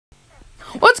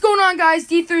What's going on, guys?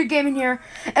 D3 Gaming here,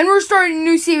 and we're starting a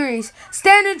new series,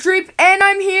 Stand and Dreep, and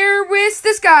I'm here with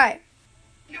this guy.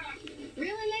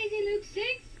 Really Lazy Luke 6?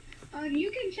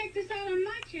 You can check this out on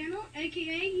my channel,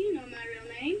 aka you know my real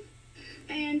name.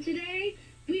 And today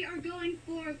we are going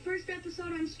for first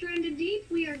episode on Stranded Deep.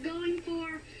 We are going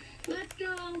for, let's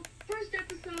go, first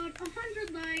episode,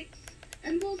 100 likes,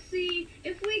 and we'll see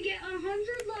if we get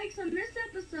 100 likes on this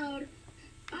episode.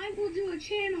 I will do a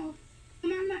channel.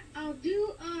 I'll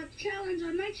do a challenge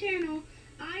on my channel.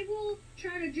 I will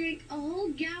try to drink a whole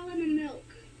gallon of milk.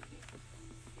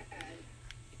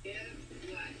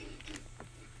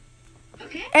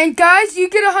 Okay? And guys, you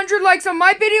get 100 likes on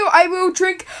my video, I will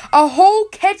drink a whole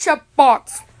ketchup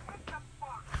box. Did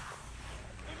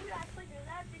you actually do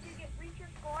that? Did you reach your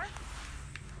score?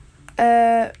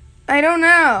 I don't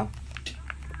know.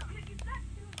 You got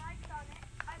 2 likes on it.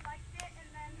 I liked it, and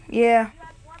then Yeah. you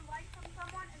had 1 like from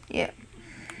someone. And Yeah.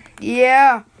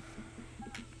 Yeah.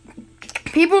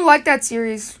 People like that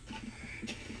series.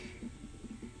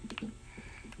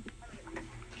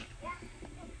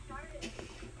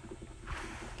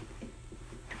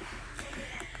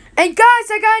 And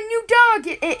guys, I got a new dog.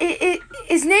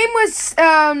 His name was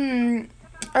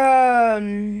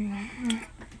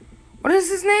what is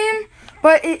his name?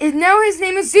 But now his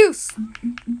name is Zeus.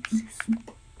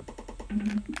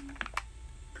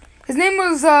 His name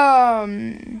was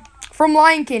from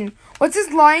Lion King. What's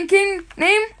his Lion King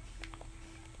name?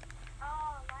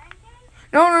 Lion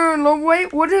King? No,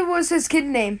 wait. What was his kid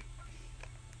name?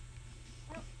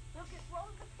 Lucas, what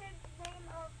was the kid's name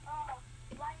of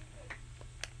Lion King?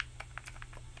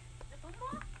 Simba?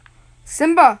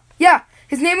 Simba. Yeah,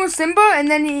 his name was Simba, and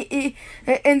then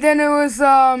and then it was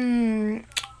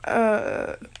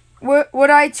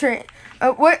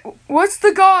what's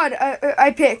the god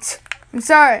I picked? I'm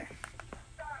sorry.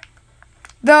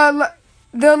 The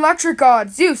electric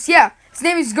god, Zeus. Yeah, his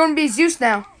name is going to be Zeus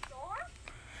now.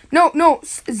 No,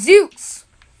 Zeus.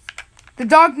 The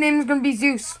dog name is going to be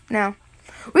Zeus now.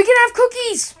 We can have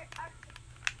cookies.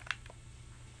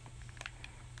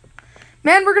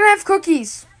 Man, we're going to have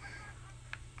cookies.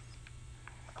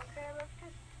 Okay,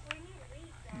 we need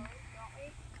wheat though, don't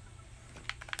we?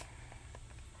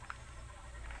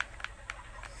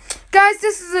 Guys,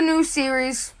 this is a new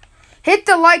series. Hit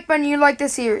the like button if you like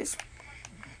this series.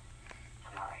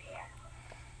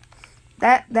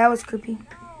 That was creepy. No.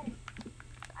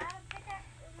 I have a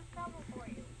pickaxe and a shovel for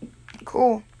you.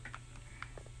 Cool.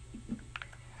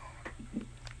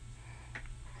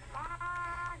 Come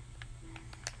on.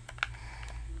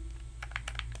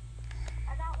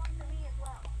 I got one for me as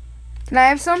well. Can I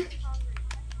have some?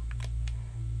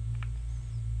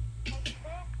 Take this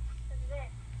and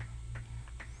this.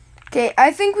 Okay,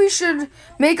 I think we should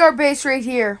make our base right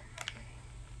here.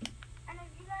 And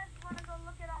if you guys want to go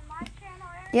look it on my channel,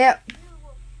 Eric, Yep. you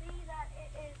will see that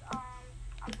it is,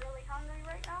 I'm really hungry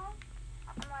right now.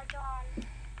 I'm like on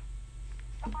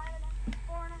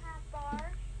 4.5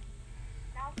 bars.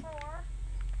 Now 4.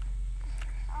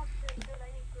 Oh, good, I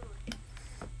need food.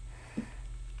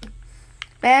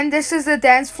 Man, this is the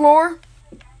dance floor.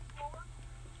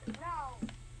 No.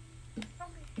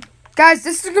 Don't be stupid. Guys,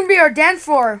 this is going to be our dance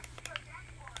floor.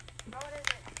 No, it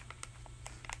isn't.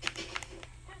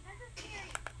 Dude, this is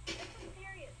serious. This is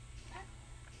serious.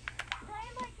 Play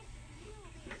like it's you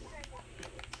being strangled.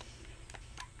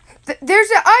 There's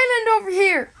an island over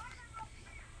here.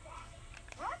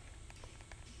 What?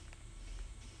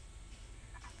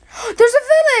 There's a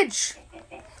village. Yeah,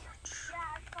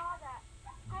 I saw that.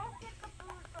 Go get the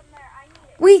food from there. I need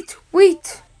it. Wheat.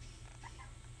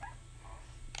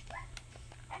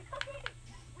 And cookies.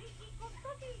 Wheat equals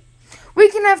cookies. We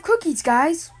can have cookies,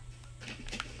 guys.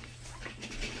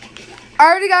 I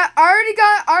already got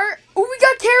oh, we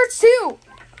got carrots too.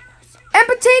 And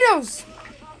potatoes.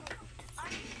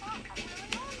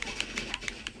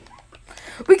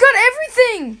 We got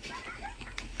everything.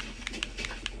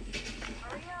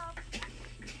 Hurry up.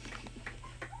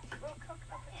 We'll cook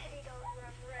the potatoes when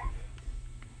I'm ready.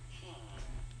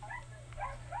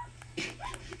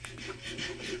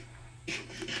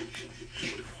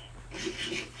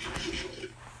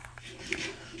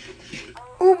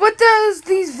 Oh, what does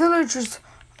these villagers?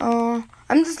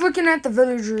 I'm just looking at the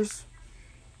villagers.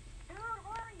 Dude,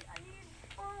 hurry. I need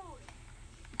food.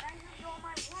 I used all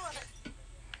my wood.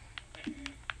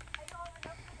 I don't have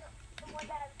enough for the one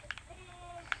that has the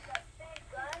big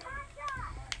gun.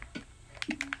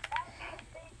 That's the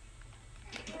big,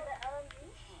 the LMG.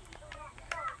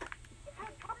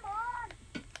 Come on.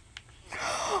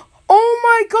 Oh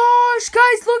my gosh,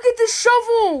 guys, look at the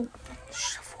shovel.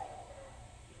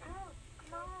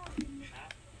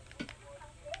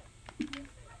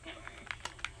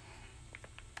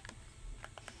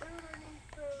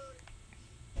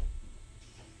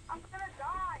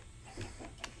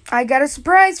 I got a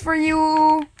surprise for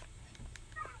you.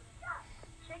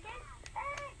 Chicken?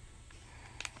 Hey!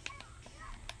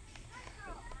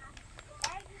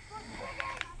 Eggs with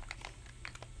chicken!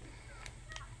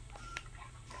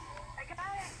 I got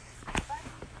it!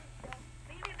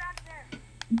 Meet me back there.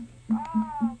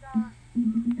 Oh, God.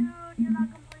 Dude, you're not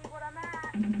complete what I'm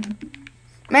at.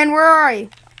 Man, where are you?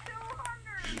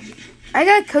 200! I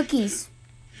got cookies.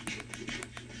 Hey!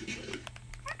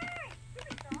 Give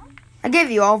me some. I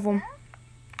gave you all of them.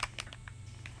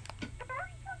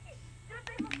 Berry cookies! Dude,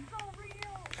 they look so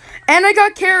real. And I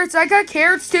got carrots. I got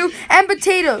carrots too. And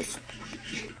potatoes.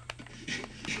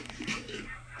 Give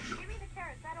me the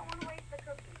carrots. I don't want to waste the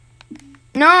cookies.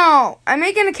 No, I'm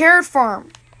making a carrot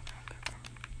farm.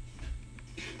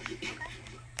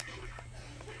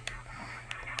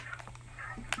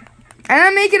 And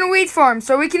I'm making a wheat farm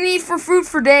so we can eat for food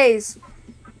for days.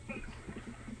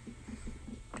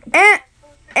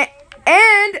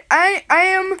 And I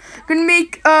am gonna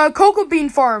make a cocoa bean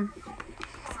farm.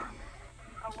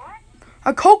 A what?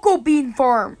 A cocoa bean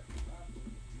farm.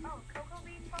 Oh, cocoa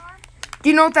bean farm? Do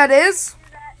you know what that is?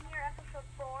 Do that in your episode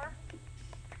 4.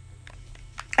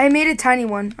 I made a tiny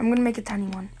one. I'm gonna make a tiny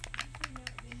one.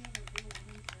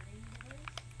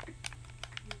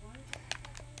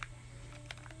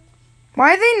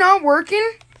 Why are they not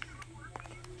working?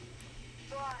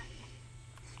 What?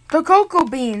 The cocoa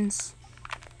beans.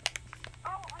 Oh,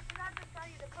 I forgot to tell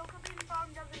you, the cocoa bean farm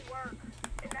doesn't work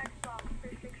in Xbox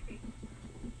 360.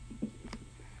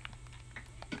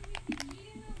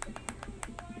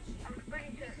 I'm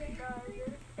pretty sure it does.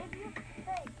 If you,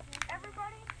 hey,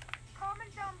 everybody,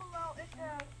 comment down below if the,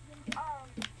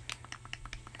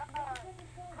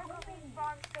 cocoa bean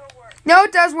farm still works. No,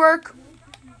 it does work.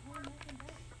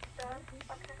 Does?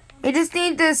 Okay. You just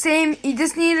need the same. You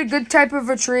just need a good type of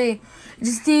a tree. You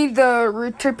just need the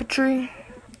root type of tree.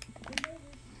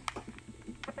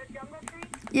 The jungle tree?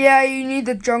 Yeah, you need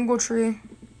the jungle tree.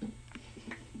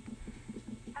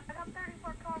 I got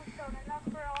 34 cobblestone, enough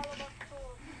for all of us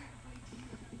tools.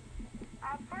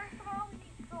 First of all, we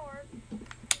need swords.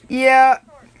 Yeah.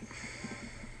 Swords.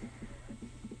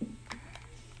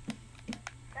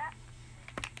 That.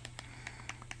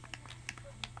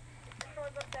 The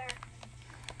swords up there.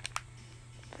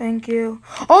 Thank you.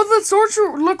 Oh, the swords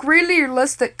look really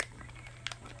realistic.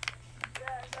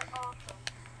 Yeah, they're awesome.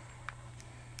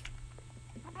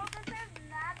 Well, this is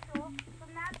natural. So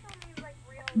natural means like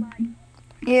real life.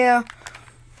 Yeah.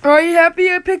 Are you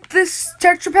happy I picked this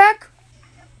texture pack?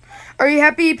 Are you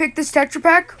happy you picked this texture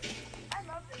pack? I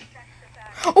love this texture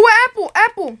pack. Oh,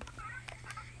 apple.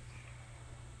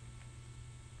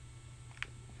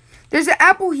 There's an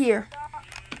apple here. I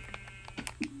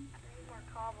need more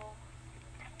cobble.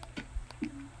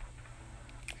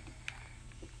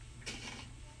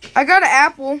 I got an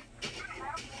apple.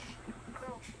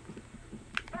 Cool.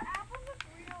 The apples look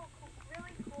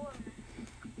really cool.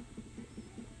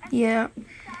 Yeah.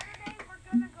 Saturday, we're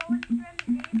gonna go and spend the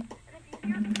game. And if you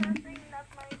hear the cursing,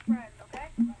 that's my friend, okay?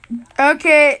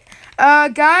 Okay.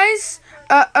 Guys.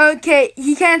 Okay.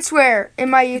 He can't swear in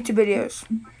my YouTube videos.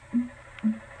 No,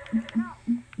 I'm not.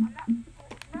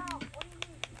 No, what do you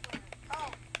mean? Oh,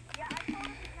 yeah, I told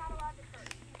him he's not allowed to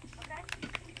curse, okay?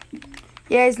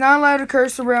 Yeah, he's not allowed to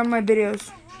curse around my videos.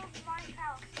 The rules of my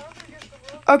house. Those are just the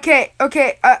rules.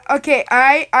 Okay.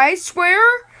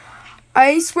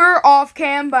 I swear off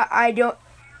cam, but I don't.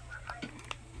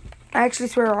 I actually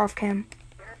swear off cam.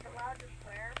 You're allowed to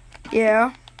swear.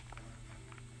 Yeah.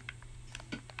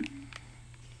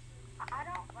 I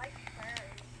don't like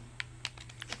swearing.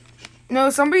 No,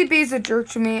 somebody be's a jerk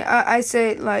to me. I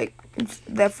say like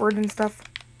the F word and stuff.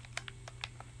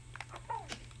 Oh,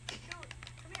 dude,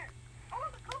 come here. Oh,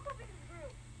 the cocoa beans grew.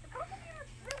 The cocoa bean is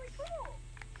really cool.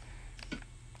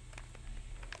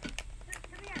 Dude,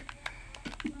 come here.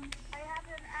 I have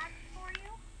an axe for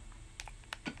you.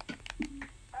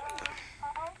 A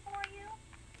hoe for you.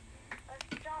 A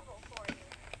shovel for you.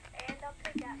 And a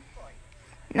pickaxe for you.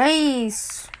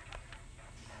 Nice.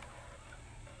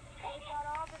 We got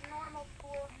all the normal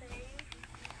cool things.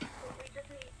 But we just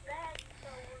need beds, so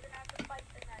we're gonna have to fight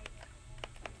tonight.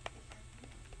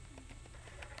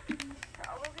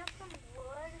 We'll get some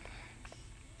wood.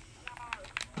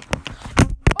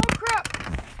 Oh crap!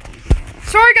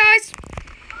 Sorry, guys.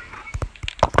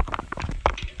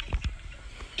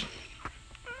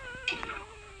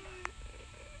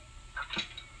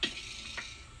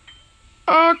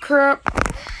 Oh crap!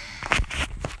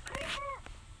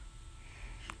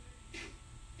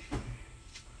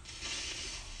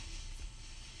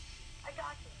 I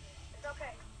got you. It's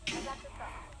okay. I got your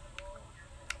stuff.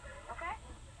 Okay?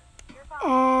 You're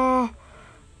fine.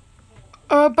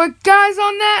 But guys,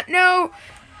 on that note,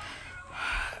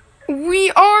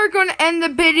 we are going to end the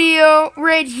video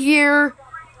right here.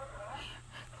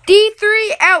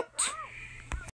 D3 out.